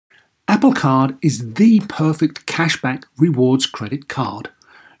Apple Card is the perfect cashback rewards credit card.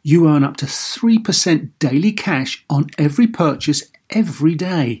 You earn up to 3% daily cash on every purchase every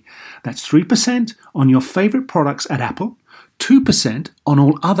day. That's 3% on your favorite products at Apple, 2% on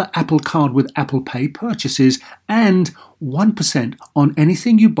all other Apple Card with Apple Pay purchases, and 1% on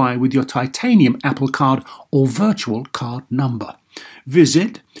anything you buy with your titanium Apple Card or virtual card number.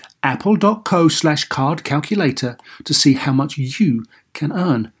 Visit apple.co/card calculator to see how much you can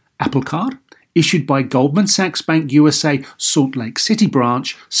earn. Apple Card, issued by Goldman Sachs Bank USA, Salt Lake City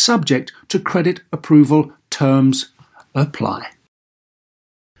branch, subject to credit approval. Terms apply.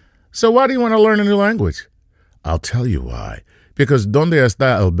 So why do you want to learn a new language? I'll tell you why. Because ¿Dónde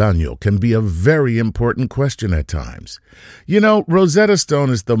está el baño? Can be a very important question at times. You know, Rosetta Stone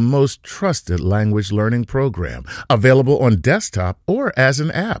is the most trusted language learning program, available on desktop or as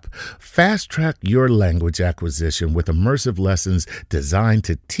an app. Fast-track your language acquisition with immersive lessons designed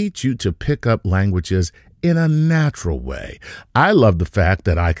to teach you to pick up languages in a natural way. I love the fact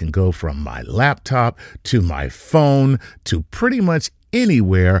that I can go from my laptop to my phone to pretty much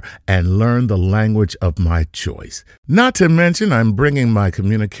anywhere and learn the language of my choice. Not to mention, I'm bringing my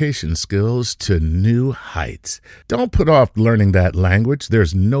communication skills to new heights. Don't put off learning that language.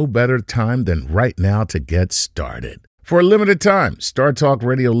 There's no better time than right now to get started. For a limited time, Star Talk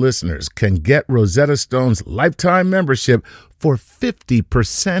Radio listeners can get Rosetta Stone's lifetime membership for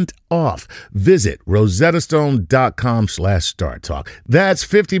 50% off. Visit rosettastone.com/StarTalk. That's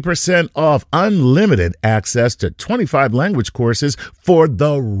 50% off unlimited access to 25 language courses for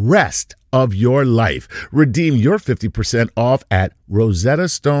the rest of your life. Redeem your 50% off at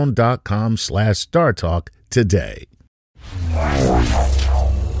rosettastone.com/StarTalk today.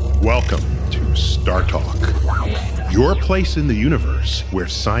 Welcome to Star Talk, your place in the universe where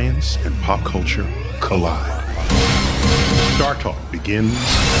science and pop culture collide. Star Talk begins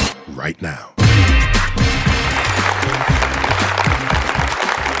right now.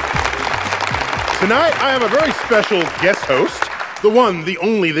 Tonight, I have a very special guest host, the one, the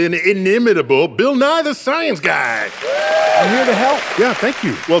only, the inimitable Bill Nye the Science Guy. I'm here to help. Yeah, thank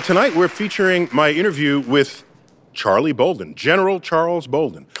you. Well, tonight we're featuring my interview with Charlie Bolden, General Charles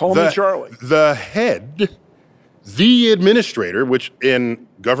Bolden. Call me Charlie. The head, the administrator, which in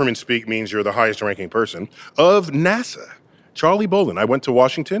government speak means you're the highest ranking person, of NASA. Charlie Bolden. I went to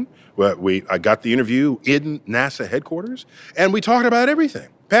Washington. I got the interview in NASA headquarters, and we talked about everything.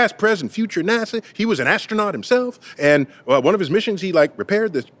 Past, present, future NASA. He was an astronaut himself, and one of his missions, he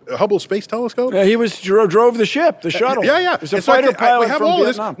repaired the Hubble Space Telescope. Yeah, he drove the ship, the shuttle. Yeah. He's a fighter pilot we have from all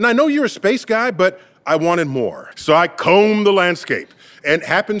Vietnam. this, and I know you're a space guy, but I wanted more. So I combed the landscape, and it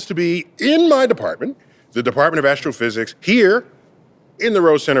happens to be in my department, the Department of Astrophysics, here in the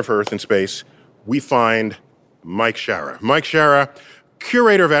Rose Center for Earth and Space, we find Mike Schara. Mike Schara,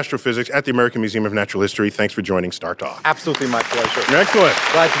 curator of astrophysics at the American Museum of Natural History. Thanks for joining Star Talk. Absolutely my pleasure. Excellent.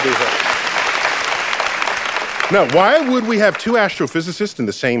 Glad to be here. Now, why would we have two astrophysicists in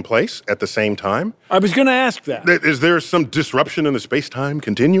the same place at the same time? I was going to ask that. Is there some disruption in the space-time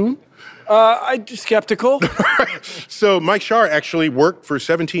continuum? I'm skeptical. So Mike Schara actually worked for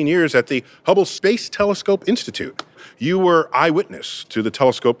 17 years at the Hubble Space Telescope Institute. You were eyewitness to the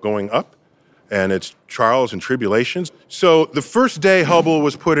telescope going up and its trials and tribulations. So the first day Hubble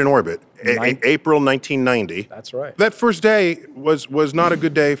was put in orbit, April 1990. That's right. That first day was not a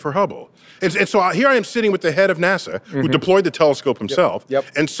good day for Hubble. And so here I am sitting with the head of NASA, who deployed the telescope himself. Yep.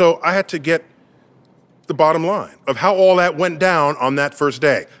 And so I had to get the bottom line of how all that went down on that first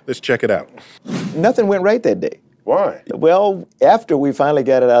day. Let's check it out. Nothing went right that day. Why? Well, after we finally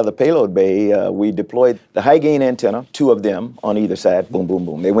got it out of the payload bay, we deployed the high gain antenna, two of them on either side, boom, boom,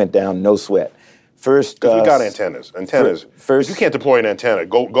 boom. They went down, no sweat. First, we got antennas. First, you can't deploy an antenna.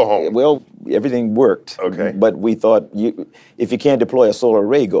 Go home. Well, everything worked. Okay. But we thought, if you can't deploy a solar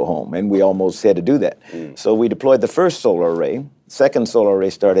array, go home. And we almost had to do that. So we deployed the first solar array. Second solar array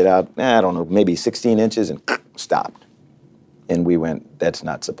started out, I don't know, maybe 16 inches and stopped. And we went, that's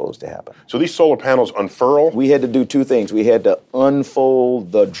not supposed to happen. So these solar panels unfurl? We had to do two things. We had to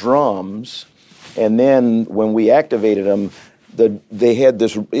unfold the drums, and then when we activated them, they had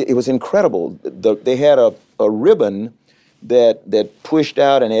this, it was incredible. They had a ribbon that pushed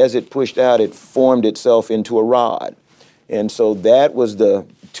out, and as it pushed out, it formed itself into a rod. And so that was the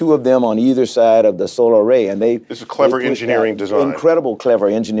two of them on either side of the solar array. And this is clever engineering design. Incredible clever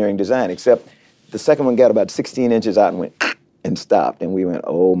engineering design, except the second one got about 16 inches out and went and stopped. And we went,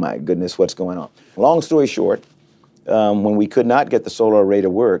 oh my goodness, what's going on? Long story short, when we could not get the solar array to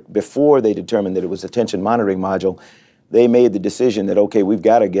work, before they determined that it was a tension monitoring module, they made the decision that, okay, we've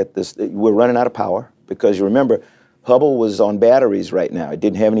got to get this, we're running out of power, because you remember, Hubble was on batteries right now. It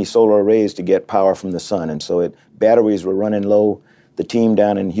didn't have any solar arrays to get power from the sun, and so batteries were running low. The team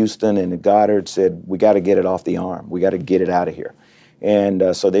down in Houston and at Goddard said, we got to get it off the arm. We got to get it out of here.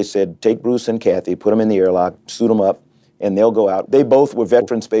 And so they said, take Bruce and Kathy, put them in the airlock, suit them up, and they'll go out. They both were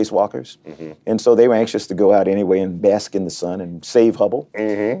veteran spacewalkers, and so they were anxious to go out anyway and bask in the sun and save Hubble.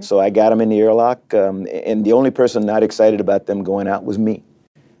 So I got them in the airlock, and the only person not excited about them going out was me.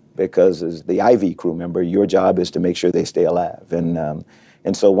 Because as the IV crew member, your job is to make sure they stay alive.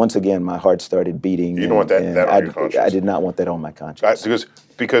 And so once again, my heart started beating. You don't want that on your conscience. I did not want that on my conscience.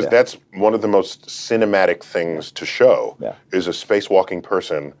 Because that's one of the most cinematic things to show is a spacewalking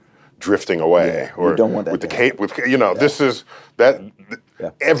person drifting away. Yeah, you don't want that with the cape. This is that.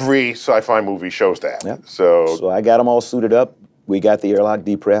 Every sci-fi movie shows that. Yeah. So I got them all suited up. We got the airlock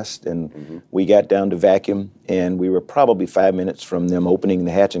depressed, and we got down to vacuum, and we were probably 5 minutes from them opening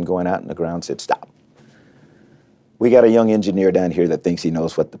the hatch and going out, and the ground said, stop. We got a young engineer down here that thinks he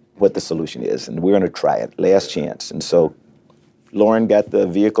knows what the solution is, and we're going to try it, last chance. And so Lauren got the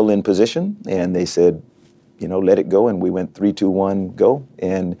vehicle in position, and they said, let it go, and we went 3, 2, 1, go.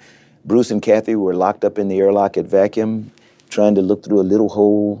 And Bruce and Kathy were locked up in the airlock at vacuum, trying to look through a little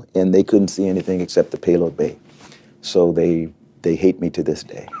hole, and they couldn't see anything except the payload bay. So they hate me to this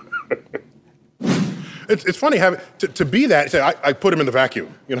day. It's funny to be that. Say, I put him in the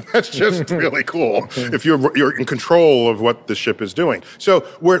vacuum. That's just really cool. If you're in control of what the ship is doing. So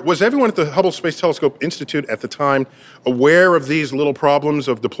was everyone at the Hubble Space Telescope Institute at the time aware of these little problems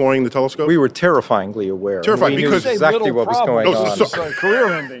of deploying the telescope? We were terrifyingly aware. Terrified we because knew exactly what was going on. It's a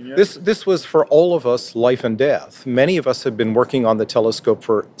career ending. Yeah. This was for all of us life and death. Many of us had been working on the telescope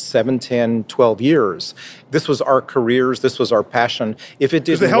for 7, 10, 12 years. This was our careers. This was our passion. If it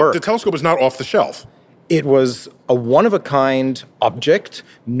didn't work, the telescope is not off the shelf. It was a one-of-a-kind object.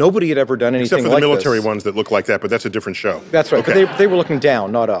 Nobody had ever done anything like this. Except for the military ones that look like that, but that's a different show. That's right. Okay. But they were looking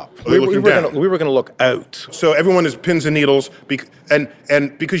down, not up. Oh, we were going to look out. So everyone is pins and needles,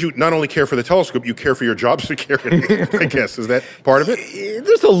 and because you not only care for the telescope, you care for your job security, I guess. Is that part of it?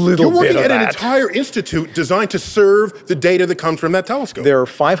 There's a little bit of that. You're working at an entire institute designed to serve the data that comes from that telescope. There are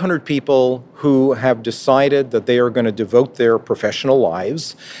 500 people who have decided that they are going to devote their professional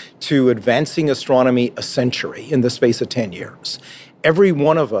lives to advancing astronomy a century in the space of 10 years. Every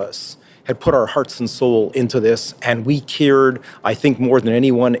one of us had put our hearts and soul into this, and we cared, I think, more than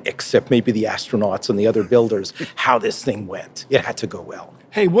anyone, except maybe the astronauts and the other builders, how this thing went. It had to go well.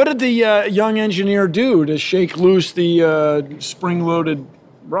 Hey, what did the young engineer do to shake loose the spring-loaded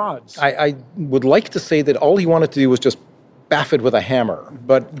rods? I would like to say that all he wanted to do was just baff it with a hammer,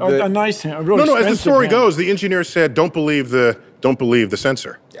 but a nice hammer. Really no. As the story hammer. goes, the engineer said, "Don't believe the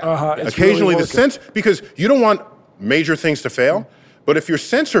sensor." Occasionally, really the sense because you don't want major things to fail. But if your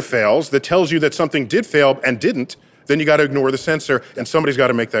sensor fails, that tells you that something did fail and didn't, then you got to ignore the sensor, and somebody's got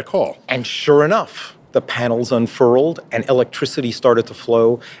to make that call. And sure enough, the panels unfurled and electricity started to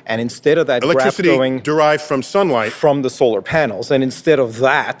flow. And instead of that electricity graph going derived from sunlight from the solar panels, and instead of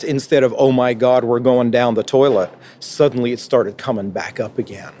oh my God, we're going down the toilet, suddenly it started coming back up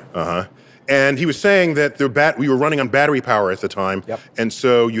again. And he was saying that we were running on battery power at the time, and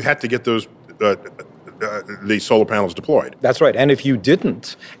so you had to get those the solar panels deployed. That's right. And if you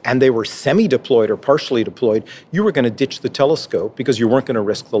didn't, and they were semi-deployed or partially deployed, you were going to ditch the telescope because you weren't going to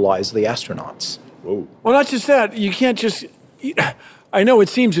risk the lives of the astronauts. Whoa. Well, not just that. You can't just... I know it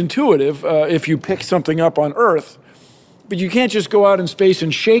seems intuitive if you pick something up on Earth, but you can't just go out in space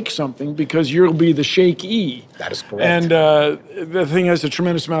and shake something because you'll be the shake-E. That is correct. And the thing has a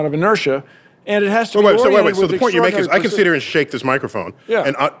tremendous amount of inertia. And it has to be wait. oriented So with the point you're making is I can extraordinary sit here and shake this microphone,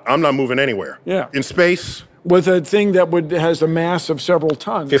 and I'm not moving anywhere. Yeah. In space... with a thing that has a mass of several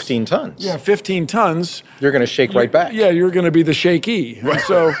tons. 15 tons. Yeah, 15 tons. You're going to shake right back. Yeah, you're going to be the shake-E. Right.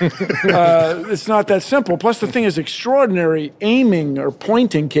 So it's not that simple. Plus, the thing has extraordinary aiming or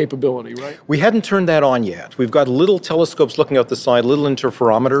pointing capability, right? We hadn't turned that on yet. We've got little telescopes looking out the side, little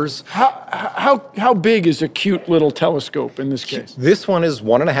interferometers. How big is a cute little telescope in this case? This one is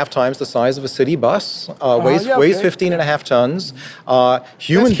 1.5 times the size of a city bus, weighs 15.5 tons.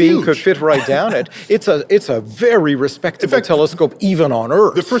 Human being could fit right down it. It's a very respectable telescope, even on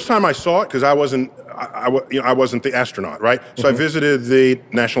Earth. The first time I saw it, because I wasn't the astronaut, right? So I visited the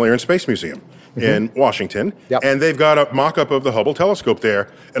National Air and Space Museum in Washington, and they've got a mock-up of the Hubble telescope there.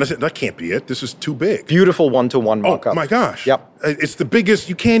 And I said, that can't be it. This is too big. Beautiful one-to-one mock-up. Oh, my gosh. Yep. It's the biggest.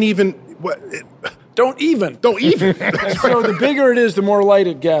 You can't even... Don't even. So the bigger it is, the more light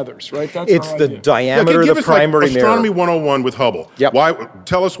it gathers, right? That's it's the diameter of the primary mirror. Astronomy 101 with Hubble. Yep.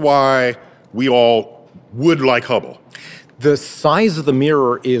 Tell us why we all would like Hubble. The size of the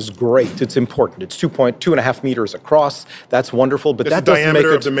mirror is great. It's important. It's 2.5 meters across. That's wonderful, but It's that the doesn't make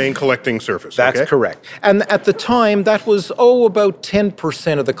diameter it... of the main collecting surface. That's okay? correct. And at the time, that was, about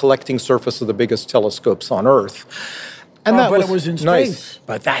 10% of the collecting surface of the biggest telescopes on Earth. And that but was it was in nice. space.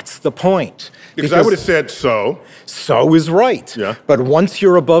 But that's the point. Because I would have said so. So is right. Yeah. But once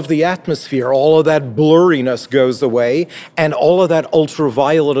you're above the atmosphere, all of that blurriness goes away, and all of that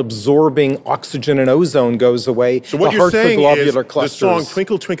ultraviolet absorbing oxygen and ozone goes away. So what the you're saying is globular the clusters. song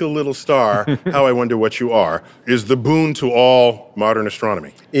Twinkle, Twinkle, Little Star, How I Wonder What You Are, is the boon to all modern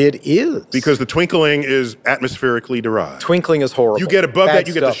astronomy. It is. Because the twinkling is atmospherically derived. Twinkling is horrible. You get above Bad that,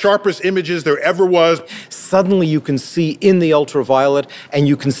 you get the stuff. sharpest images there ever was. Suddenly you can see in the ultraviolet, and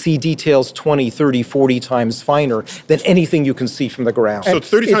you can see details 20, 30, 40 times finer than anything you can see from the ground. So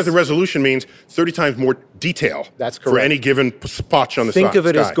 30 times the resolution means 30 times more detail. That's For correct. any given spot on the Think of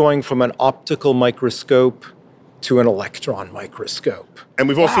it as sky. going from an optical microscope to an electron microscope. And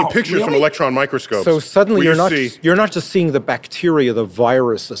we've all seen Wow, pictures from really? electron microscopes. So suddenly where you're not just seeing the bacteria, the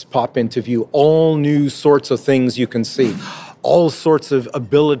viruses pop into view, all new sorts of things you can see. All sorts of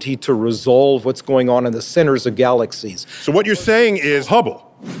ability to resolve what's going on in the centers of galaxies. So what you're saying is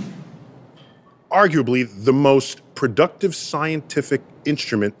Hubble, arguably the most productive scientific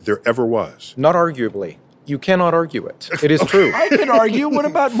instrument there ever was. Not arguably. You cannot argue it. It is true. I could argue. What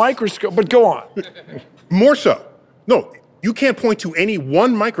about microscope? But go on. More so. No, you can't point to any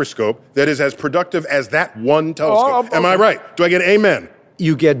one microscope that is as productive as that one telescope. Oh, Am I okay. right? Do I get amen?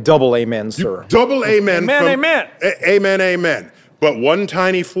 You get double amen, sir. Double amen. Amen, from- amen. Amen, amen. But one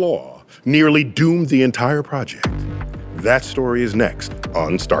tiny flaw nearly doomed the entire project. That story is next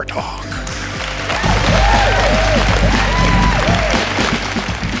on Star Talk.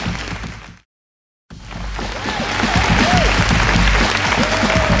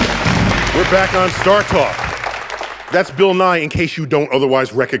 We're back on Star Talk. That's Bill Nye, in case you don't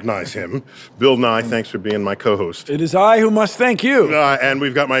otherwise recognize him. Bill Nye, thanks for being my co-host. It is I who must thank you. And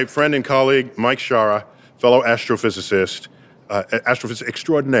we've got my friend and colleague, Mike Shara, fellow astrophysicist, astrophysicist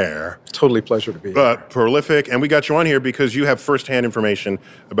extraordinaire, Totally pleasure to be here. prolific. And we got you on here because you have firsthand information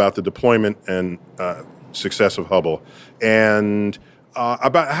about the deployment and success of Hubble. And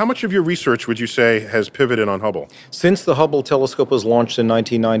about how much of your research would you say has pivoted on Hubble? Since the Hubble telescope was launched in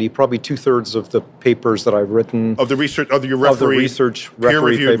 1990, probably 2/3 of the papers that I've written Of the research, of your of the referee, research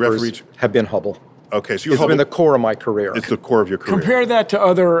referee peer-reviewed papers referee. have been Hubble. Okay, so your It's Hubble, been the core of my career. it's the core of your career. Compare that to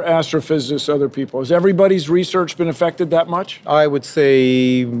other astrophysicists, other people. Has everybody's research been affected that much? I would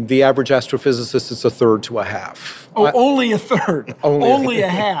say the average astrophysicist is a third to a half. Oh, only a third. Only a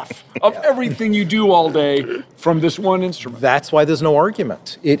half of everything you do all day from this one instrument. That's why there's no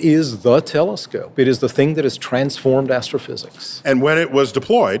argument. It is the telescope. It is the thing that has transformed astrophysics. And when it was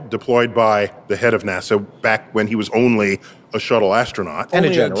deployed by the head of NASA back when he was only a shuttle astronaut. And a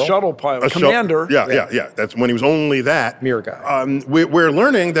Only general. shuttle pilot, A commander. Yeah. That's when he was only that. Mere guy. We're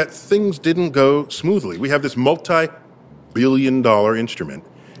learning that things didn't go smoothly. We have this multi-billion-dollar instrument,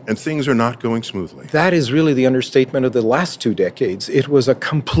 and things are not going smoothly. That is really the understatement of the last 2 decades. It was a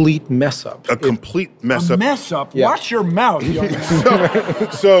complete mess up. A complete mess A up. mess up. Yeah. Watch your mouth, young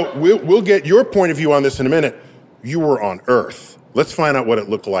man. So we'll get your point of view on this in a minute. You were on Earth. Let's find out what it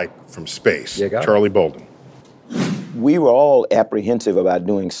looked like from space. You got it. Charlie Bolden. We were all apprehensive about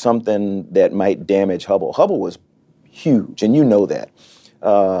doing something that might damage Hubble. Hubble was huge, and you know that.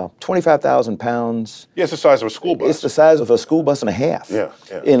 25,000 pounds. Yeah, it's the size of a school bus. It's the size of a school bus and a half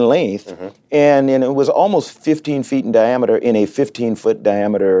in length. And it was almost 15 feet in diameter in a 15-foot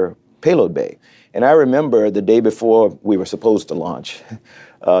diameter payload bay. And I remember the day before we were supposed to launch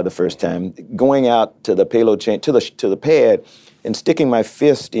the first time, going out to the payload chain, to the pad, and sticking my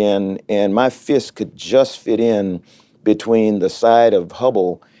fist in, and my fist could just fit in between the side of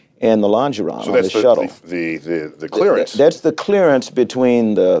Hubble and the longeron on the shuttle. the clearance. That's the clearance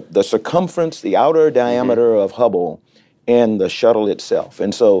between the circumference, the outer diameter of Hubble, and the shuttle itself.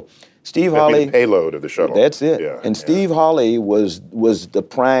 And so Steve That'd be Hawley, the payload of the shuttle. that's it. Yeah, And Steve Hawley was the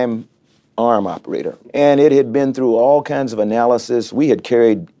prime arm operator. And it had been through all kinds of analysis. We had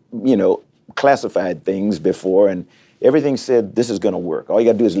carried, classified things before, and everything said this is going to work. All you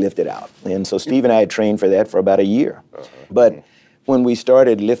got to do is lift it out. And so Steve and I had trained for that for about a year. But when we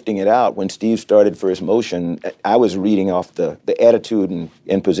started lifting it out, when Steve started first motion, I was reading off the attitude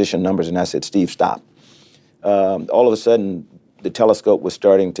and position numbers, and I said, Steve, stop. All of a sudden, the telescope was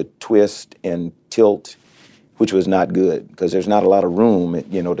starting to twist and tilt, which was not good because there's not a lot of room,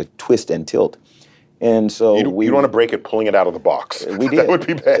 to twist and tilt. And so you don't want to break it pulling it out of the box. We did. That would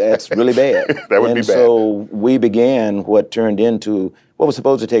be bad. That's really bad. That would be bad. And so we began what turned into what was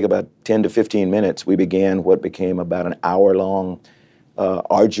supposed to take about 10 to 15 minutes, we began what became about an hour-long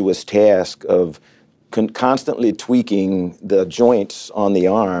arduous task of constantly tweaking the joints on the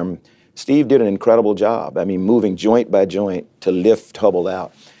arm. Steve did an incredible job. I mean, moving joint by joint to lift Hubble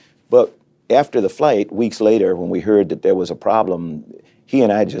out. But after the flight, weeks later, when we heard that there was a problem, he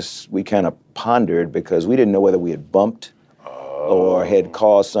and I we kind of pondered because we didn't know whether we had bumped or had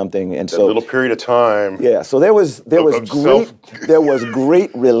caused something, and so a little period of time. Yeah, so there was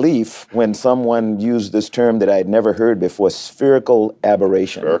great relief when someone used this term that I had never heard before: spherical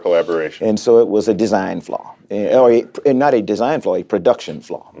aberration. Spherical aberration. And so it was a design flaw, or not a design flaw, a production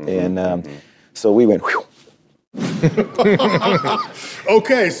flaw. And so we went. Whew.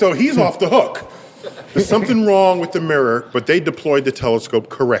 Okay, so he's off the hook. There's something wrong with the mirror, but they deployed the telescope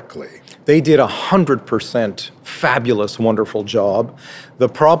correctly. They did 100% fabulous, wonderful job. The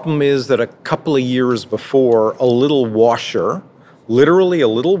problem is that a couple of years before, a little washer, literally a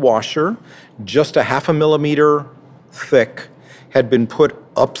little washer, just a 0.5 millimeter thick, had been put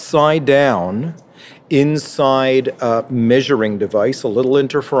upside down inside a measuring device, a little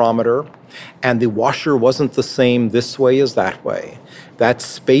interferometer, and the washer wasn't the same this way as that way. That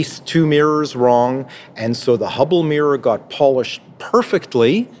spaced 2 mirrors wrong, and so the Hubble mirror got polished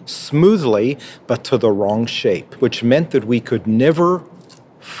perfectly, smoothly, but to the wrong shape, which meant that we could never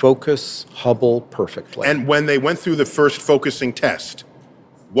focus Hubble perfectly. And when they went through the first focusing test,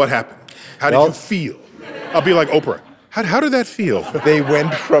 what happened? How did you feel? I'll be like Oprah. How did that feel? They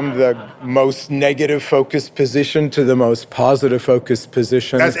went from the most negative focus position to the most positive focus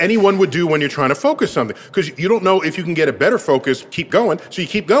position. As anyone would do when you're trying to focus something. Because you don't know if you can get a better focus, keep going, so you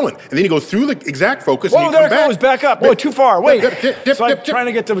keep going. And then you go through the exact focus and you come back. Whoa, there it goes, back up. Whoa, too far, wait. It's like trying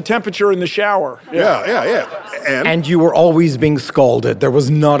to get to the temperature in the shower. Yeah. And you were always being scalded. There was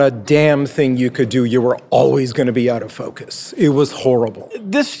not a damn thing you could do. You were always going to be out of focus. It was horrible.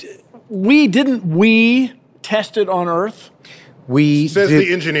 We tested on Earth? The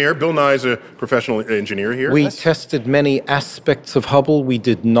engineer. Bill Nye's a professional engineer here. We tested many aspects of Hubble. We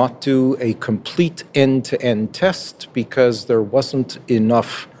did not do a complete end-to-end test because there wasn't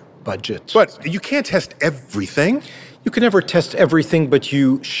enough budget. But you can't test everything. You can never test everything, but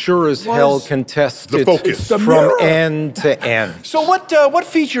you sure as hell can test the focus from end to end. So what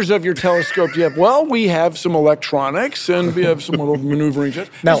features of your telescope do you have? Well, we have some electronics and we have some little maneuvering jets.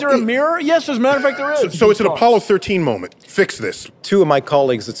 Is there a mirror? Yes, as a matter of fact, there is. So it's an Apollo 13 moment. Fix this. 2 of my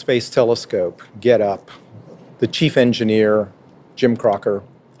colleagues at Space Telescope get up. The chief engineer, Jim Crocker,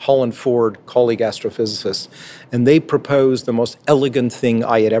 Holland Ford, colleague astrophysicist, and they proposed the most elegant thing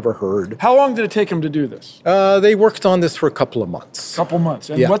I had ever heard. How long did it take them to do this? They worked on this for a couple of months.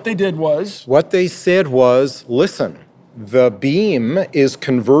 And what they did was? What they said was, listen, the beam is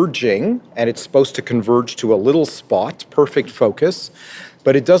converging, and it's supposed to converge to a little spot, perfect focus,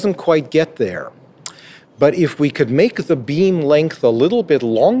 but it doesn't quite get there. But if we could make the beam length a little bit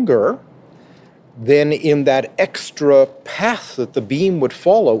longer, then in that extra path that the beam would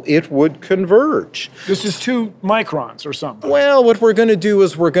follow, it would converge. This is 2 microns or something. Well, what we're going to do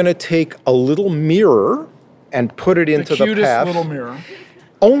is we're going to take a little mirror and put it into the path. The cutest little mirror.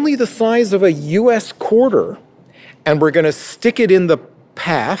 Only the size of a U.S. quarter. And we're going to stick it in the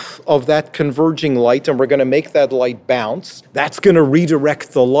path of that converging light, and we're going to make that light bounce. That's going to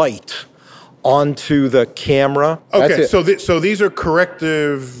redirect the light onto the camera. Okay, so these are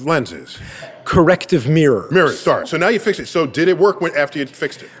corrective lenses. Corrective mirrors. Mirrors, sorry. So now you fix it. So did it work after you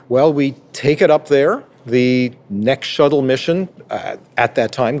fixed it? Well, we take it up there. The next shuttle mission at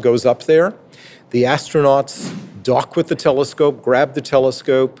that time goes up there. The astronauts dock with the telescope, grab the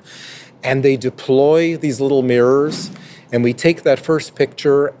telescope, and they deploy these little mirrors. And we take that first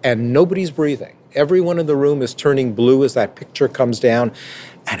picture, and nobody's breathing. Everyone in the room is turning blue as that picture comes down,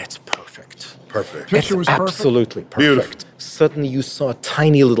 and it's perfect. Perfect. Picture was absolutely perfect. Beautiful. Suddenly you saw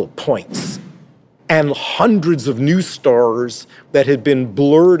tiny little points and hundreds of new stars that had been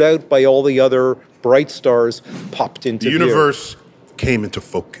blurred out by all the other bright stars popped into view. The universe came into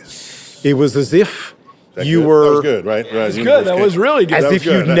focus. It was as if you good? were... That was good, right? That's good. That was really good. As if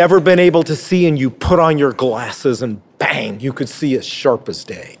you'd never been able to see, and you put on your glasses and bang, you could see as sharp as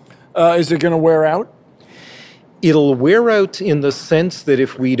day. Is it going to wear out? It'll wear out in the sense that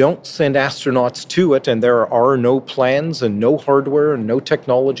if we don't send astronauts to it, and there are no plans and no hardware and no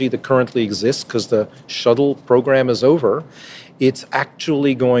technology that currently exists because the shuttle program is over, it's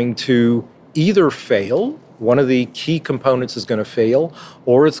actually going to either fail, one of the key components is going to fail,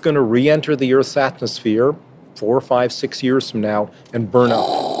 or it's going to re-enter the Earth's atmosphere 4, 5, 6 years from now and burn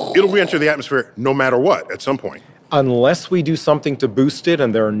up. It'll re-enter the atmosphere no matter what at some point. Unless we do something to boost it,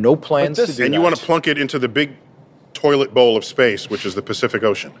 and there are no plans to do that. And you want to plunk it into the big toilet bowl of space, which is the Pacific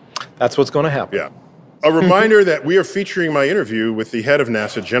Ocean. That's what's going to happen. Yeah. A reminder that we are featuring my interview with the head of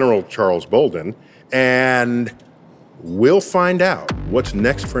NASA, General Charles Bolden, and we'll find out what's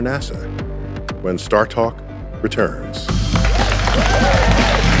next for NASA when Star Talk returns.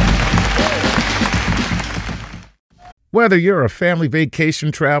 Whether you're a family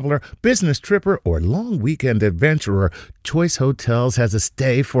vacation traveler, business tripper, or long weekend adventurer, Choice Hotels has a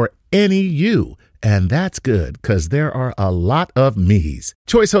stay for any you. And that's good, because there are a lot of me's.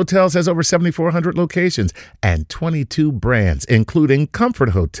 Choice Hotels has over 7,400 locations and 22 brands, including Comfort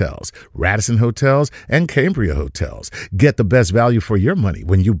Hotels, Radisson Hotels, and Cambria Hotels. Get the best value for your money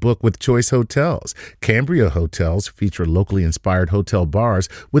when you book with Choice Hotels. Cambria Hotels feature locally inspired hotel bars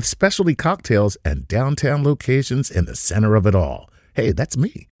with specialty cocktails and downtown locations in the center of it all. Hey, that's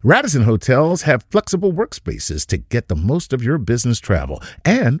me. Radisson Hotels have flexible workspaces to get the most of your business travel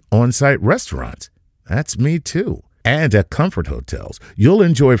and on-site restaurants. That's me too. And at Comfort Hotels, you'll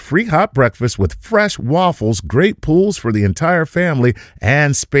enjoy free hot breakfast with fresh waffles, great pools for the entire family,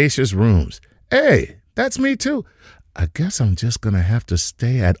 and spacious rooms. Hey, that's me too. I guess I'm just going to have to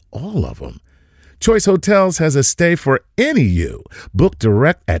stay at all of them. Choice Hotels has a stay for any you. Book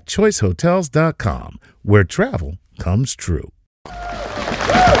direct at choicehotels.com, where travel comes true.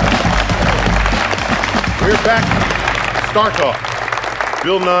 We're back. Star Talk.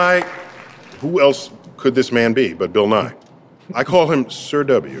 Bill Nye. Who else could this man be but Bill Nye? I call him Sir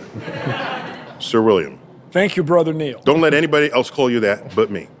W. Sir William. Thank you, Brother Neil. Don't let anybody else call you that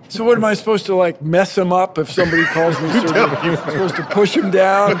but me. So what, am I supposed to, like, mess him up if somebody calls me Sir W? I'm supposed to push him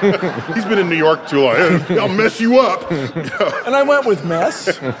down? He's been in New York too long. I'll mess you up. And I went with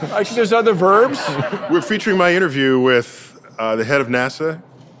mess. There's other verbs. We're featuring my interview with the head of NASA,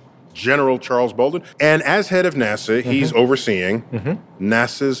 General Charles Bolden. And as head of NASA, he's overseeing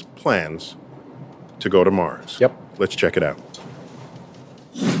NASA's plans to go to Mars. Yep. Let's check it out.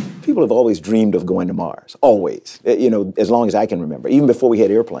 People have always dreamed of going to Mars, always, as long as I can remember, even before we had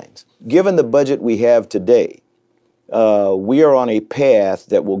airplanes. Given the budget we have today, we are on a path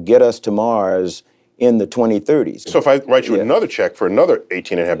that will get us to Mars in the 2030s. So if I write you another check for another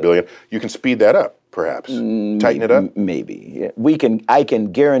 $18.5 billion, you can speed that up, perhaps, tighten it up? Maybe. Yeah. I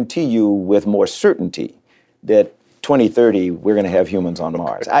can guarantee you with more certainty that 2030 we're going to have humans on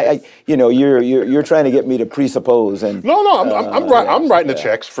Mars. You're trying to get me to presuppose and I'm writing the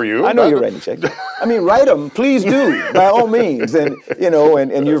checks for you. I know you're writing checks. I mean, write them, please do, by all means, and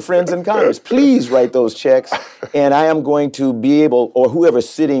your friends in Congress, please write those checks, and I am going to be able, or whoever's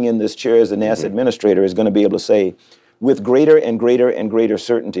sitting in this chair as the NASA administrator is going to be able to say, with greater and greater and greater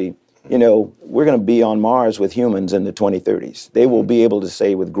certainty, we're going to be on Mars with humans in the 2030s. They will be able to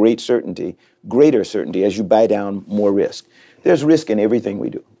say with greater certainty, as you buy down more risk. There's risk in everything we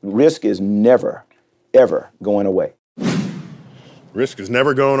do. Risk is never, ever going away. Risk is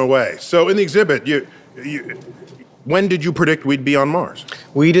never going away. So in the exhibit, when did you predict we'd be on Mars?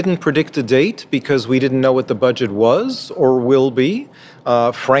 We didn't predict a date because we didn't know what the budget was or will be.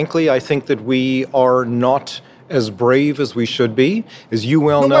 Frankly, I think that we are not as brave as we should be, as you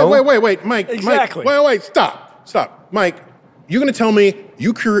well know. Wait, Mike. Exactly. Wait, stop. Mike, you're going to tell me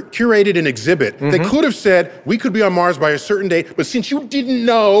you curated an exhibit that could have said we could be on Mars by a certain date, but since you didn't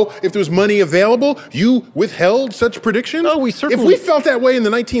know if there was money available, you withheld such predictions? No, we certainly... If we felt that way in the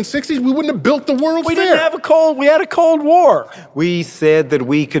 1960s, we wouldn't have built the World's Fair. We had a Cold War. We said that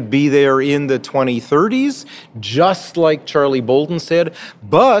we could be there in the 2030s, just like Charlie Bolden said,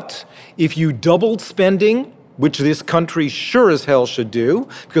 but if you doubled spending, which this country sure as hell should do,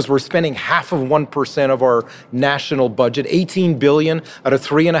 because we're spending 0.5% of our national budget. $18 billion out of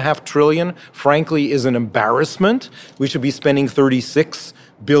 $3.5 trillion, frankly, is an embarrassment. We should be spending $36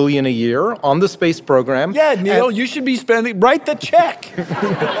 billion a year on the space program. Yeah, Neil, you should be spending. Write the check.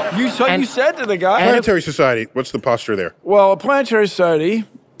 You said to the guy. Planetary Society, what's the posture there? Well, Planetary Society,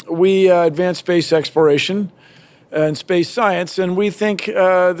 we advance space exploration and space science, and we think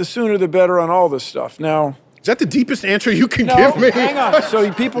the sooner the better on all this stuff. Now, is that the deepest answer you can give me? Hang on.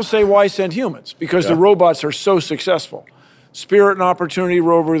 So people say, why send humans? Because the robots are so successful. Spirit and Opportunity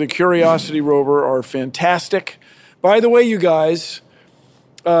rover, the Curiosity rover are fantastic. By the way, you guys,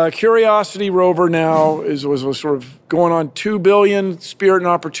 Curiosity rover now was sort of going on 2 billion. Spirit and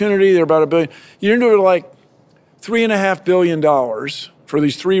Opportunity, they're about $1 billion. You're into like $3.5 billion for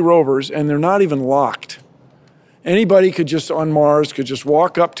these 3 rovers, and they're not even locked. Anybody could just, on Mars, could just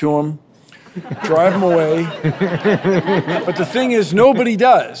walk up to them, drive them away. But the thing is, nobody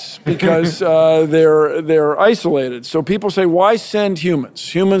does because they're isolated. So people say, why send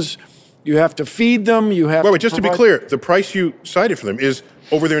humans? Humans You have to feed them. You have Wait, to just to be provide- clear, the price you cited for them is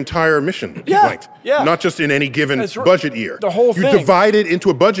over their entire mission length, not just in any given That's right. budget year. The whole you thing. divide it into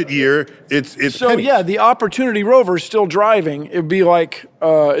a budget year. It's So pennies. yeah, the Opportunity rover is still driving. It would be like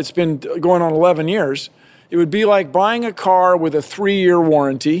it's been going on 11 years. It would be like buying a car with a 3-year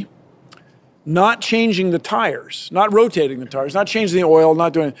warranty, not changing the tires, not rotating the tires, not changing the oil,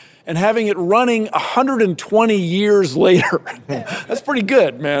 not doing, and having it running 120 years later. That's pretty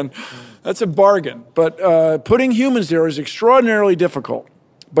good, man. That's a bargain. But putting humans there is extraordinarily difficult.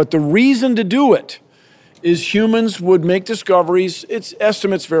 But the reason to do it is humans would make discoveries. Its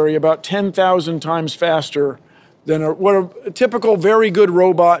estimates vary about 10,000 times faster than what a typical very good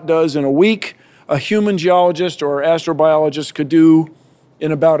robot does in a week. A human geologist or astrobiologist could do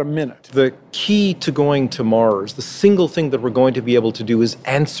in about a minute. The key to going to Mars, the single thing that we're going to be able to do is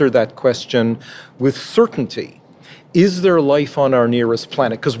answer that question with certainty. Is there life on our nearest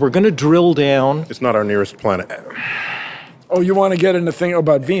planet? Because we're going to drill down. It's not our nearest planet. Oh, you want to get into thing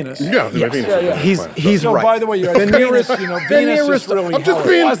about Venus? Yeah, Venus is yeah. our He's planet. he's So right. by the way, you're the nearest, Venus is really I'm just hard.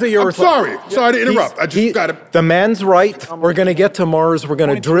 being. Quasi I'm Earth. sorry. Sorry to interrupt. I just got to. The man's right. We're going to get to Mars. We're going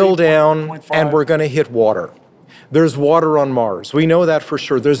to 0.3, drill down, 0.5. and we're going to hit water. There's water on Mars. We know that for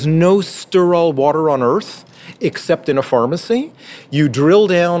sure. There's no sterile water on Earth except in a pharmacy. You drill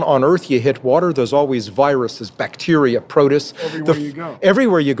down on Earth, you hit water. There's always viruses, bacteria, protists. Everywhere you go.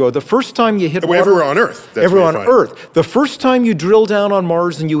 Everywhere you go. The first time you hit water. Everywhere on Earth. That's Everywhere where on you find it. Earth. The first time you drill down on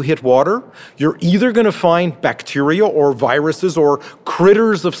Mars and you hit water, you're either going to find bacteria or viruses or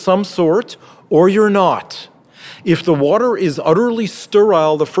critters of some sort, or you're not. If the water is utterly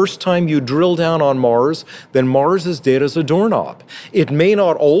sterile the first time you drill down on Mars, then Mars is dead as a doorknob. It may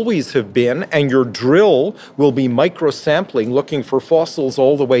not always have been, and your drill will be microsampling, looking for fossils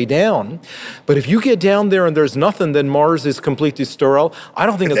all the way down. But if you get down there and there's nothing, then Mars is completely sterile. I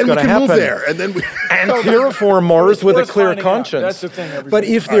don't think it's Then we going to can happen. move there, and then we. And terraform Mars It's with a worth clear finding out. conscience. That's the thing, everybody. But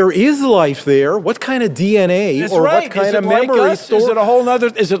if there is life there, what kind of DNA That's or right. what kind is of it like memory us? store? Is it a whole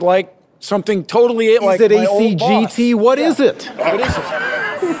nother? Is it like something totally like is it my old boss? ACGT? What is it? What is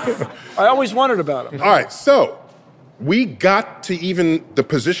it? I always wondered about him. All right, so we got to even the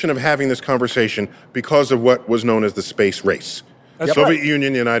position of having this conversation because of what was known as the space race. That's Soviet right.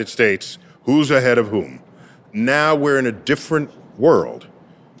 Union, United States, who's ahead of whom? Now we're in a different world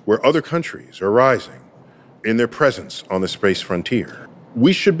where other countries are rising in their presence on the space frontier.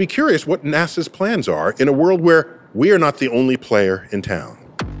 We should be curious what NASA's plans are in a world where we are not the only player in town.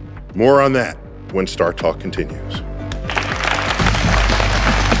 More on that when Star Talk continues.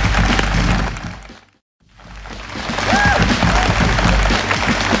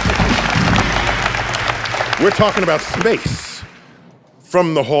 We're talking about space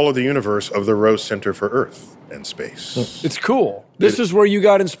from the Hall of the Universe of the Rose Center for Earth and Space. It's cool. This is where you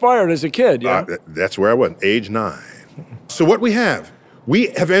got inspired as a kid, yeah? That's where I was, age 9. So what we have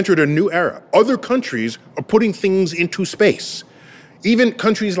entered a new era. Other countries are putting things into space. Even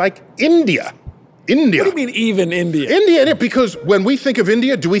countries like India. What do you mean even India? India, because when we think of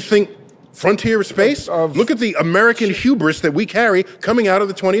India, do we think frontier space? Look at the American hubris that we carry coming out of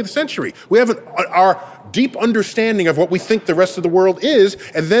the 20th century. We have our deep understanding of what we think the rest of the world is,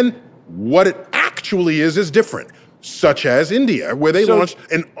 and then what it actually is different, such as India, where they launched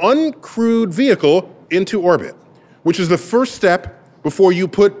an uncrewed vehicle into orbit, which is the first step before you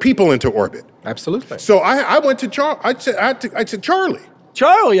put people into orbit. Absolutely. So I went to Charlie. I said, Charlie.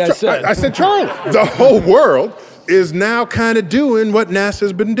 Charlie, I said. I said, Charlie. The whole world is now kind of doing what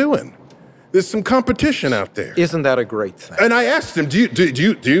NASA's been doing. There's some competition out there. Isn't that a great thing? And I asked him,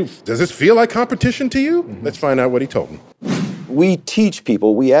 does this feel like competition to you? Mm-hmm. Let's find out what he told me. We teach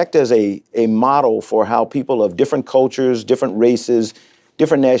people, we act as a model for how people of different cultures, different races,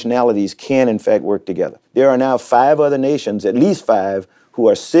 different nationalities can in fact work together. There are now 5 other nations, at least 5, who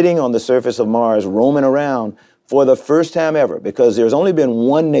are sitting on the surface of Mars, roaming around for the first time ever, because there's only been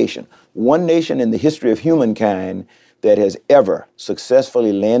one nation in the history of humankind that has ever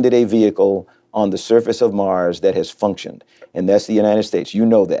successfully landed a vehicle on the surface of Mars that has functioned, and that's the United States. You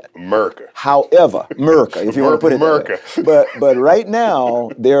know that. America. However, America, if you want to put it that way. But right now,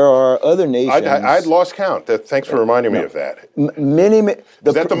 there are other nations. I'd lost count. Thanks for reminding me of that.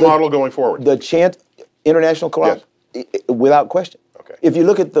 Is that the model going forward? The international collapse, without question. Okay. If you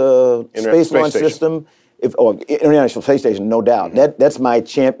look at the space launch station. system, International Space Station, no doubt.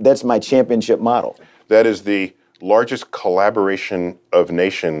 Mm-hmm. That's my championship model. That is the largest collaboration of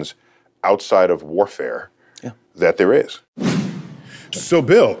nations outside of warfare that there is. So,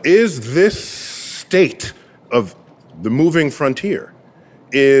 Bill, is this state of the moving frontier,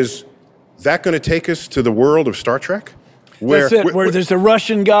 is that going to take us to the world of Star Trek? That's it, where there's a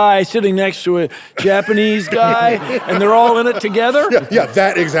Russian guy sitting next to a Japanese guy, and they're all in it together. Yeah,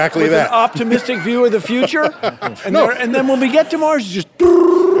 that exactly with that. An optimistic view of the future. And, and then when we get to Mars, it's just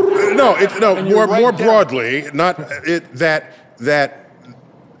more broadly, not that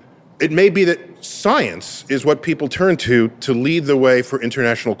it may be that science is what people turn to lead the way for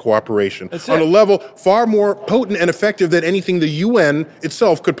international cooperation on a level far more potent and effective than anything the UN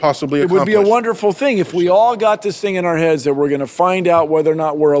itself could possibly accomplish. It would be a wonderful thing if we all got this thing in our heads that we're going to find out whether or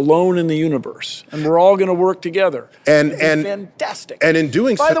not we're alone in the universe, and we're all going to work together. And fantastic. And in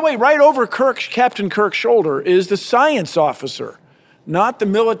doing so, by the way, right over Captain Kirk's shoulder is the science officer, not the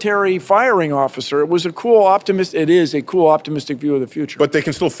military firing officer. It is a cool, optimistic view of the future. But they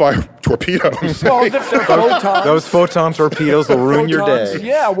can still fire torpedoes. Well, if they're photons. Those photon torpedoes will ruin your day.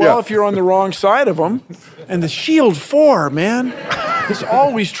 Yeah, if you're on the wrong side of them. And the Shield 4, man, is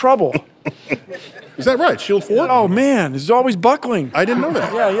always trouble. Is that right? Shield 4? Oh, man, it's always buckling. I didn't know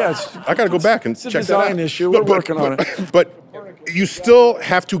that. Yeah. I got to go back and check that out. It's a design issue. We're working on it. But you still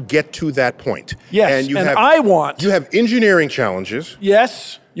have to get to that point. Yes, You have engineering challenges.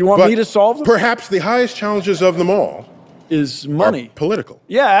 Yes. You want me to solve them? Perhaps the highest challenges of them all is money. Are political.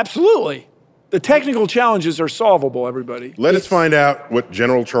 Yeah, absolutely. The technical challenges are solvable, everybody. Let us find out what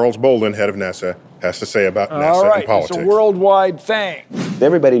General Charles Bolden, head of NASA, has to say about NASA and politics. It's a worldwide thing.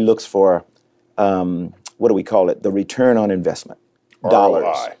 Everybody looks for, what do we call it? The return on investment.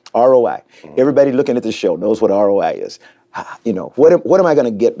 Dollars. ROI. Everybody looking at this show knows what ROI is. What am I going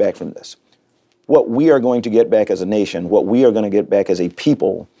to get back from this? What we are going to get back as a nation, what we are going to get back as a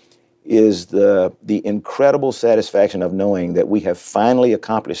people, is the incredible satisfaction of knowing that we have finally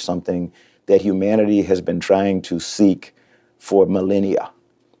accomplished something that humanity has been trying to seek for millennia.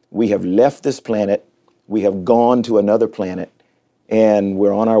 We have left this planet, we have gone to another planet, and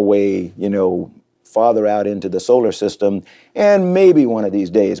we're on our way, farther out into the solar system, and maybe one of these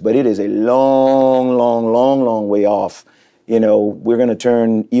days, but it is a long, long, long, long way off. We're going to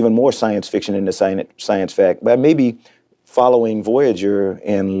turn even more science fiction into science fact by maybe following Voyager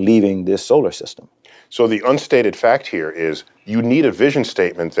and leaving this solar system. So the unstated fact here is you need a vision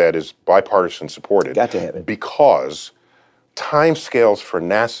statement that is bipartisan supported. Got to have it. Because timescales for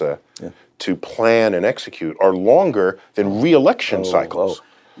NASA to plan and execute are longer than re-election cycles.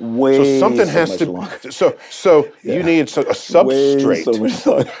 Way so something has to. Longer. So you need a substrate. So much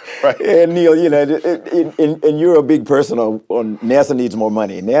longer. Right. And Neil, and you're a big person on NASA needs more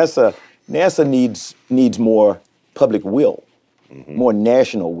money. NASA needs more public will, more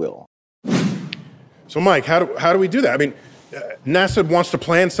national will. So Mike, how do we do that? I mean, NASA wants to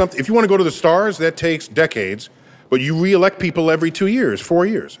plan something. If you want to go to the stars, that takes decades. But you re-elect people every 2 years, 4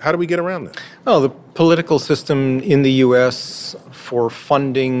 years. How do we get around that? Well, the political system in the U.S. for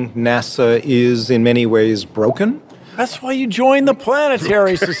funding NASA is in many ways broken. That's why you joined the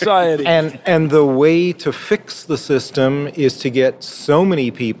Planetary Society. And the way to fix the system is to get so many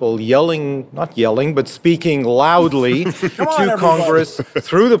people speaking loudly to Congress,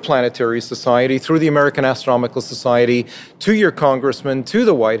 through the Planetary Society, through the American Astronomical Society, to your congressman, to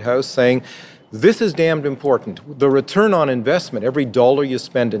the White House, saying, this is damned important. The return on investment, every dollar you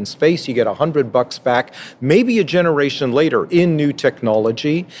spend in space, you get $100 back, maybe a generation later, in new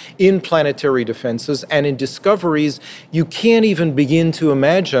technology, in planetary defenses, and in discoveries you can't even begin to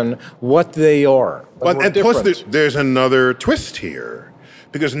imagine what they are. And plus, there's another twist here.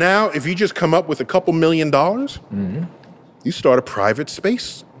 Because now, if you just come up with a couple $1 million, you start a private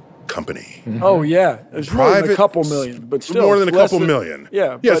space company. Oh, yeah. It's more than a couple million, but still. More than a couple million.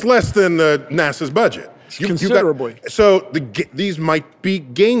 Yeah. It's less than NASA's budget. Considerably. So these might be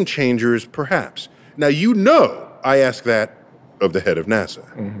game changers, perhaps. Now, I asked that of the head of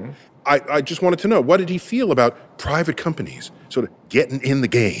NASA. I just wanted to know, what did he feel about private companies sort of getting in the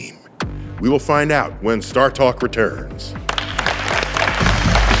game? We will find out when Star Talk returns.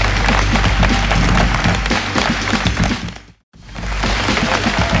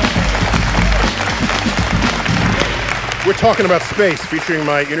 We're talking about space, featuring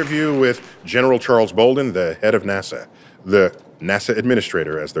my interview with General Charles Bolden, the head of NASA, the NASA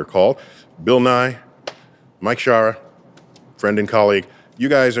administrator, as they're called. Bill Nye, Mike Shara, friend and colleague. You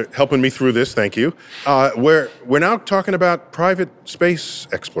guys are helping me through this, thank you. We're now talking about private space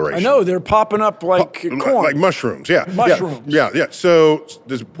exploration. I know, they're popping up like corn. Like mushrooms, yeah. Mushrooms. Yeah. So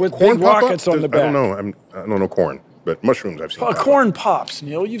does with corn big pop rockets up? on the back. I don't know corn. But mushrooms I've seen. Corn pops,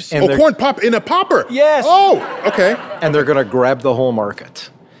 Neil. You've seen. Corn pop in a popper. Yes. Oh, okay. And they're going to grab the whole market.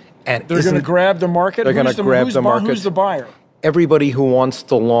 And they're going to grab the market. They're going to grab the market. Who's the buyer? everybody who wants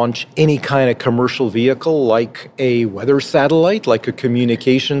to launch any kind of commercial vehicle, like a weather satellite, like a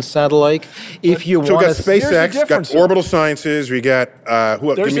communications satellite. If you So we want got to... SpaceX, got Orbital Sciences, we got, who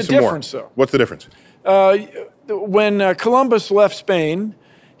else? There's Give me a some difference, more. though. What's the difference? When Columbus left Spain,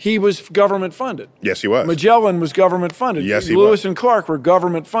 he was government funded. Yes, he was. Magellan was government funded. Yes, he Lewis was. and Clark were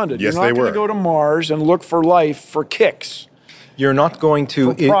government funded. Yes, You're not they going were. to go to Mars and look for life for kicks. You're not going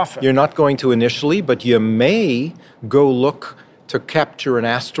to... For profit. You're not going to initially, but you may go look to capture an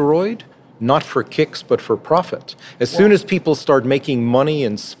asteroid, not for kicks, but for profit. As soon as people start making money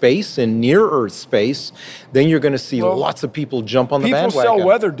in space, in near-Earth space, then you're going to see lots of people jump on the People bandwagon. sell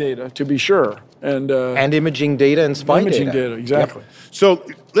weather data, to be sure. And imaging data and spy imaging data. data, exactly. So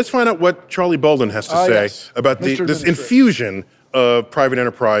let's find out what Charlie Bolden has to say Yes. about Mr. this Administrator. infusion of private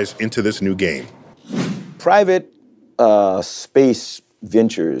enterprise into this new game. Private space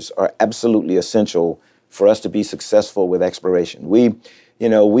ventures are absolutely essential for us to be successful with exploration. We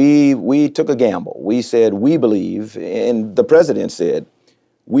took a gamble. We said we believe, and the president said,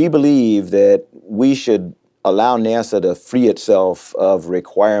 we believe that we should allow NASA to free itself of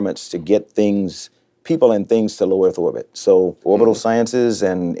requirements to get people and things to low Earth orbit. So Orbital Sciences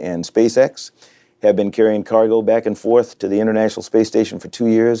and SpaceX have been carrying cargo back and forth to the International Space Station for 2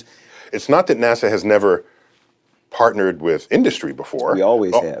 years. It's not that NASA has never partnered with industry before. We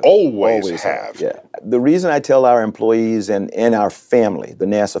always have. Always have. Yeah. The reason I tell our employees and our family, the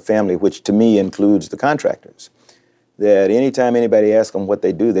NASA family, which to me includes the contractors, that anytime anybody asks them what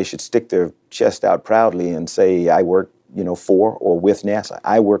they do, they should stick their chest out proudly and say, I work, for or with NASA.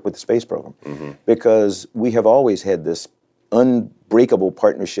 I work with the space program. Because we have always had this unbreakable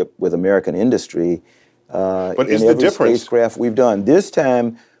partnership with American industry But in is the every difference... spacecraft we've done. This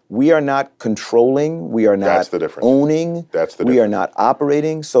time, we are not controlling, we are That's not the difference. owning, That's the we are difference. not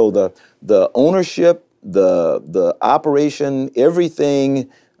operating. So the ownership, the operation, everything,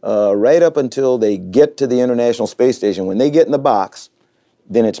 right up until they get to the International Space Station, when they get in the box,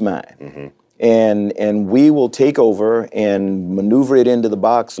 then it's mine. And we will take over and maneuver it into the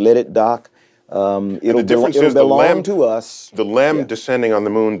box, let it dock. It'll difference belong is the LEM to us. The LEM descending on the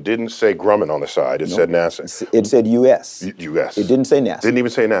moon didn't say Grumman on the side. It said NASA. It said U.S. U.S. It didn't say NASA. Didn't even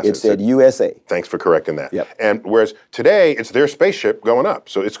say NASA. It said USA. Thanks for correcting that. Yep. And whereas today, it's their spaceship going up.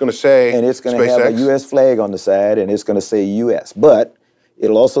 So it's going to say And it's going to have a SpaceX. U.S. flag on the side, and it's going to say U.S. But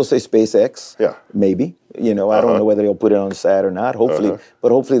it'll also say SpaceX. Yeah. Maybe. I don't know whether they'll put it on the side or not. Hopefully,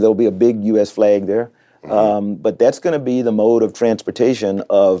 but hopefully there'll be a big U.S. flag there. But that's going to be the mode of transportation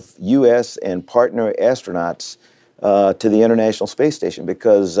of U.S. and partner astronauts to the International Space Station,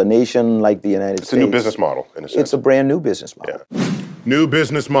 because a nation like the United States... It's a new business model, in a sense. It's a brand new business model. New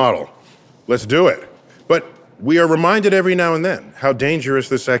business model. Let's do it. But we are reminded every now and then how dangerous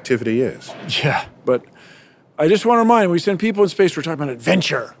this activity is. Yeah, but I just want to remind you, we send people in space, we're talking about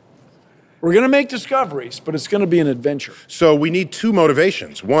adventure. We're going to make discoveries, but it's going to be an adventure. So we need two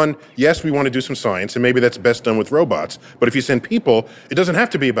motivations. One, yes, we want to do some science, and maybe that's best done with robots. But if you send people, it doesn't have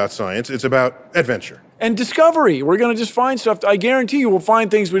to be about science. It's about adventure. And discovery. We're going to just find stuff. I guarantee you we'll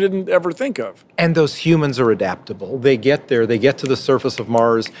find things we didn't ever think of. And those humans are adaptable. They get there, they get to the surface of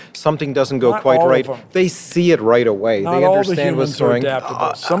Mars, something doesn't go Not quite all of right. them. They see it right away. Not they all the understand what's humans are going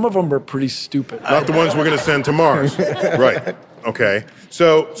adaptable. Some of them are pretty stupid. Not the ones we're going to send to Mars. Right. Okay.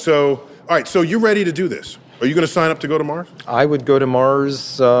 So, all right, so you're ready to do this. Are you going to sign up to go to Mars? I would go to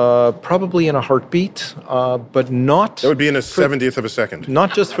Mars probably in a heartbeat, but not... That would be in a 70th of a second.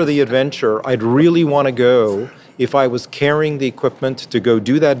 Not just for the adventure. I'd really want to go if I was carrying the equipment to go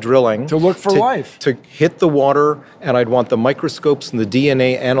do that drilling. To look for life. To hit the water, and I'd want the microscopes and the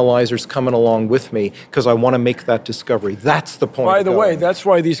DNA analyzers coming along with me, because I want to make that discovery. That's the point. By the of way, going. that's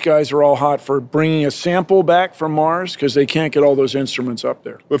why these guys are all hot for bringing a sample back from Mars, because they can't get all those instruments up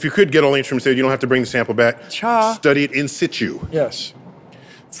there. Well, if you could get all the instruments there, you don't have to bring the sample back. Cha. Study it in situ. Yes.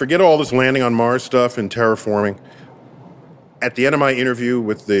 Forget all this landing on Mars stuff and terraforming. At the end of my interview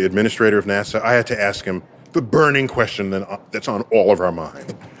with the administrator of NASA, I had to ask him the burning question that's on all of our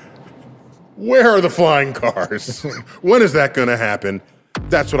mind. Where are the flying cars? When is that going to happen?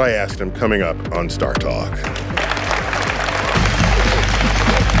 That's what I asked him coming up on Star Talk.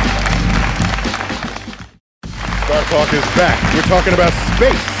 Star Talk is back. We're talking about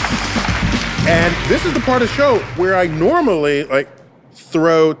space. And this is the part of the show where I normally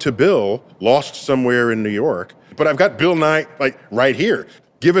throw to Bill, lost somewhere in New York, but I've got Bill Nye right here.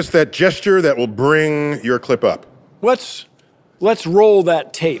 Give us that gesture that will bring your clip up. Let's roll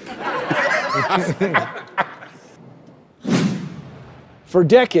that tape. For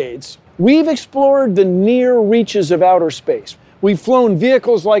decades, we've explored the near reaches of outer space. We've flown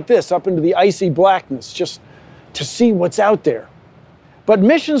vehicles like this up into the icy blackness, just to see what's out there. But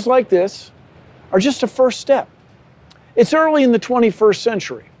missions like this are just a first step. It's early in the 21st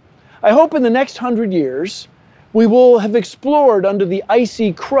century. I hope in the next 100 years, we will have explored under the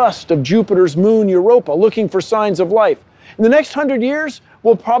icy crust of Jupiter's moon Europa, looking for signs of life. In the next 100 years,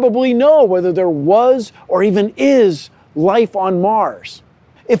 we'll probably know whether there was or even is life on Mars.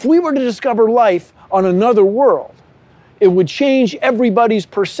 If we were to discover life on another world, it would change everybody's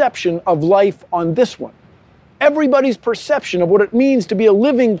perception of life on this one. Everybody's perception of what it means to be a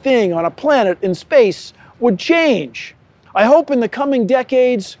living thing on a planet in space would change. I hope in the coming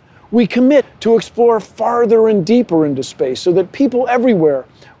decades, we commit to explore farther and deeper into space so that people everywhere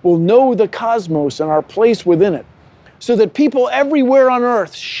will know the cosmos and our place within it, so that people everywhere on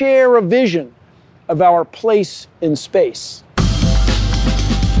Earth share a vision of our place in space.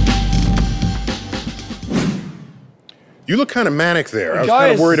 You look kind of manic there. I was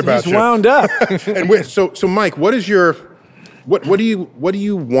kind of worried about he's you. wound up. And so Mike, what do you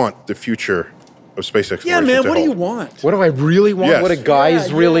want the future of space exploration Yeah, man, to what do you hold? want? What do I really want? Yes. What do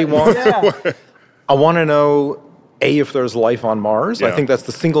guys really want? Yeah. I want to know, A, if there's life on Mars. I Yeah. think that's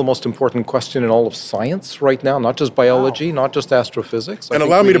the single most important question in all of science right now, not just biology, not just astrophysics. I And think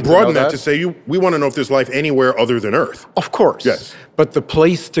allow we me to need know broaden that to say we want to know if there's life anywhere other than Earth. Of course. Yes. But the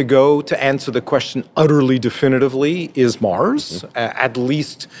place to go to answer the question utterly definitively is Mars. At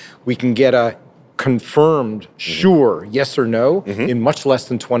least we can get a confirmed, sure, yes or no in much less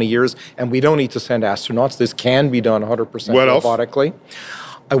than 20 years. And we don't need to send astronauts. This can be done 100% What else? robotically.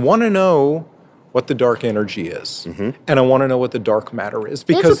 I want to know what the dark energy is. And I want to know what the dark matter is.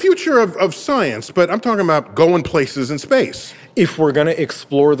 Well, Because it's the future of science, but I'm talking about going places in space. if we're going to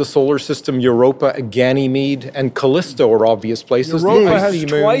explore the solar system, Europa, Ganymede, and Callisto are obvious places. Europa The has icy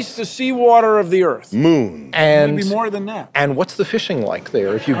moon. twice the seawater of the Earth. Moon. And Maybe more than that. And what's the fishing like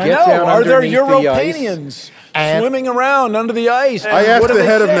there? If you I get know. down Are there underneath the ice, Europanians and- swimming around under the ice? I asked What do the they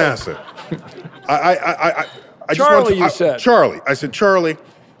head of say? NASA. I just Charlie, want to, you said. Charlie. I said, Charlie,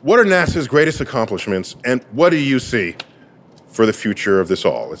 what are NASA's greatest accomplishments, and what do you see for the future of this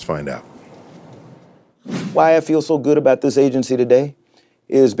all? Let's find out. Why I feel so good about this agency today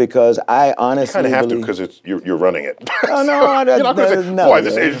is because I honestly Kind of have to believe... because you're running it. Oh, no, You're not gonna say, no, boy,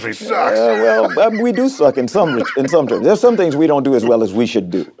 this agency sucks. we do suck in some terms. There's some things we don't do as well as we should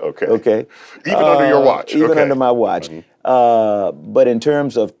do. Okay. Okay. Even under your watch. Even Okay. under my watch. But in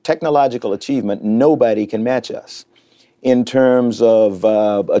terms of technological achievement, nobody can match us. In terms of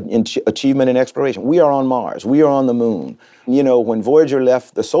achievement in exploration, we are on Mars. We are on the moon. You know, when Voyager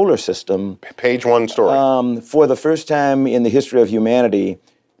left the solar system, Page one story. for the first time in the history of humanity,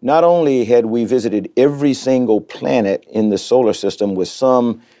 not only had we visited every single planet in the solar system with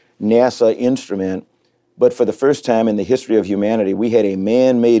some NASA instrument, but for the first time in the history of humanity, we had a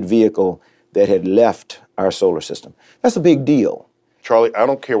man-made vehicle that had left our solar system. That's a big deal. Charlie, I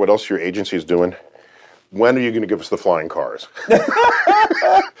don't care what else your agency is doing. When are you going to give us the flying cars?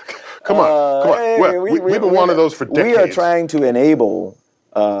 Come on. Hey, We've been wanting those for decades. We are trying to enable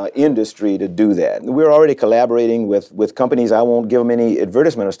industry to do that. We're already collaborating with companies, I won't give them any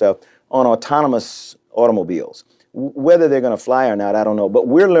advertisement or stuff, on autonomous automobiles. Whether they're going to fly or not, I don't know. But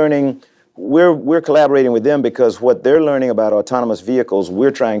we're learning, we're collaborating with them because what they're learning about autonomous vehicles,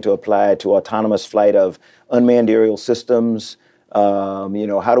 we're trying to apply to autonomous flight of unmanned aerial systems. You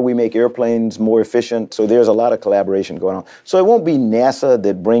know, how do we make airplanes more efficient? So there's a lot of collaboration going on. So it won't be NASA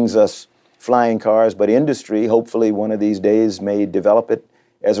that brings us flying cars, but industry, hopefully one of these days, may develop it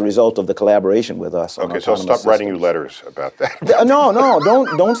as a result of the collaboration with us. Okay, so I'll stop writing you letters about that. No,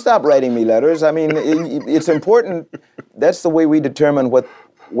 don't stop writing me letters. I mean, it's important. That's the way we determine what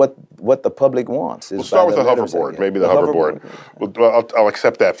the public wants. We'll start with the hoverboard, maybe the hoverboard. I'll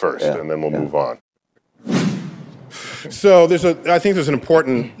accept that first, and then we'll move on. So I think there's an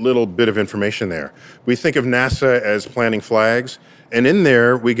important little bit of information there. We think of NASA as planting flags, and in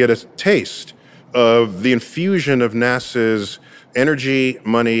there we get a taste of the infusion of NASA's energy,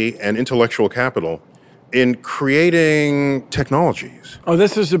 money, and intellectual capital in creating technologies. Oh,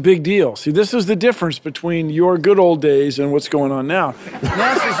 this is a big deal. See, this is the difference between your good old days and what's going on now.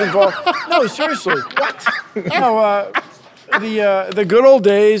 NASA's involved. No, seriously. What? No, the good old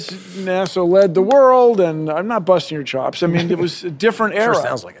days, NASA led the world, and I'm not busting your chops. I mean, it was a different era. Sure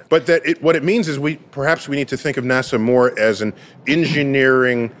sounds like it. But what it means is perhaps we need to think of NASA more as an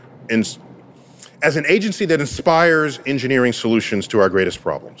engineering, as an agency that inspires engineering solutions to our greatest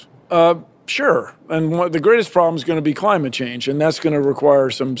problems. Sure. And the greatest problem is going to be climate change, and that's going to require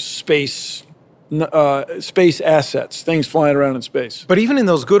some space space assets, things flying around in space. But even in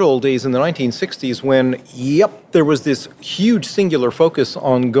those good old days in the 1960s when, there was this huge singular focus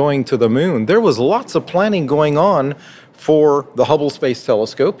on going to the moon, there was lots of planning going on for the Hubble Space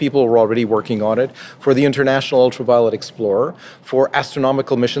Telescope. People were already working on it. For the International Ultraviolet Explorer, for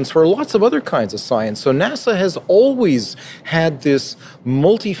astronomical missions, for lots of other kinds of science. So NASA has always had this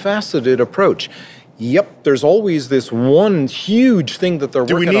multifaceted approach. There's always this one huge thing that they're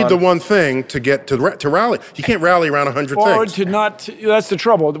working on. Do we need the one thing to get to rally? You can't rally around 100 things. That's the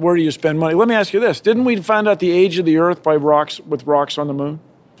trouble. Where do you spend money? Let me ask you this. Didn't we find out the age of the Earth with rocks on the moon?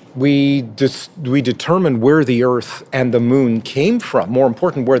 We determined where the Earth and the Moon came from. More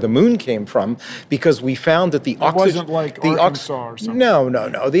important, where the Moon came from, because we found that the oxygen... It wasn't like Arkansas or something.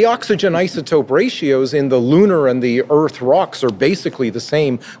 No. The oxygen isotope ratios in the lunar and the Earth rocks are basically the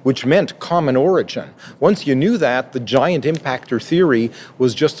same, which meant common origin. Once you knew that, the giant impactor theory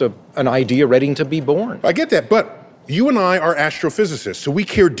was just an idea ready to be born. I get that, but you and I are astrophysicists, so we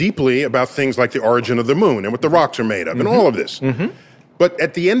care deeply about things like the origin of the moon and what the rocks are made of and all of this. But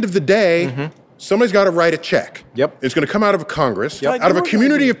at the end of the day, somebody's got to write a check. It's going to come out of a Congress, out of a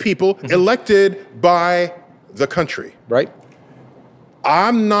community of people elected by the country. Right.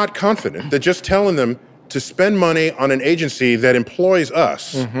 I'm not confident that just telling them to spend money on an agency that employs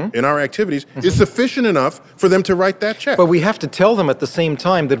us in our activities is sufficient enough for them to write that check. But we have to tell them at the same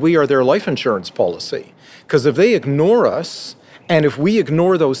time that we are their life insurance policy. Because if they ignore us, and if we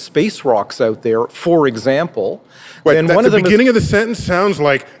ignore those space rocks out there, for example, then one of them... The beginning of the sentence sounds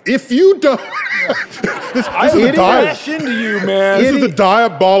like, if you don't... I would bash into you, man. This is the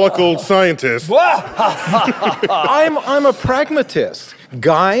diabolical scientist. I'm a pragmatist.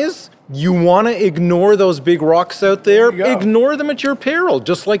 Guys, you want to ignore those big rocks out there? Ignore them at your peril,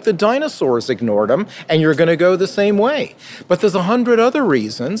 just like the dinosaurs ignored them, and you're going to go the same way. But there's 100 other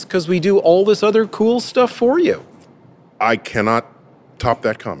reasons, because we do all this other cool stuff for you. I cannot top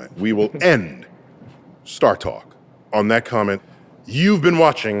that comment. We will end Star Talk on that comment. You've been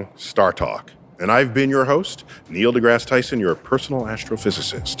watching Star Talk, and I've been your host, Neil deGrasse Tyson, your personal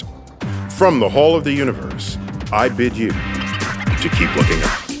astrophysicist. From the Hall of the Universe, I bid you to keep looking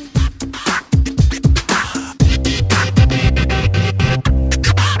up.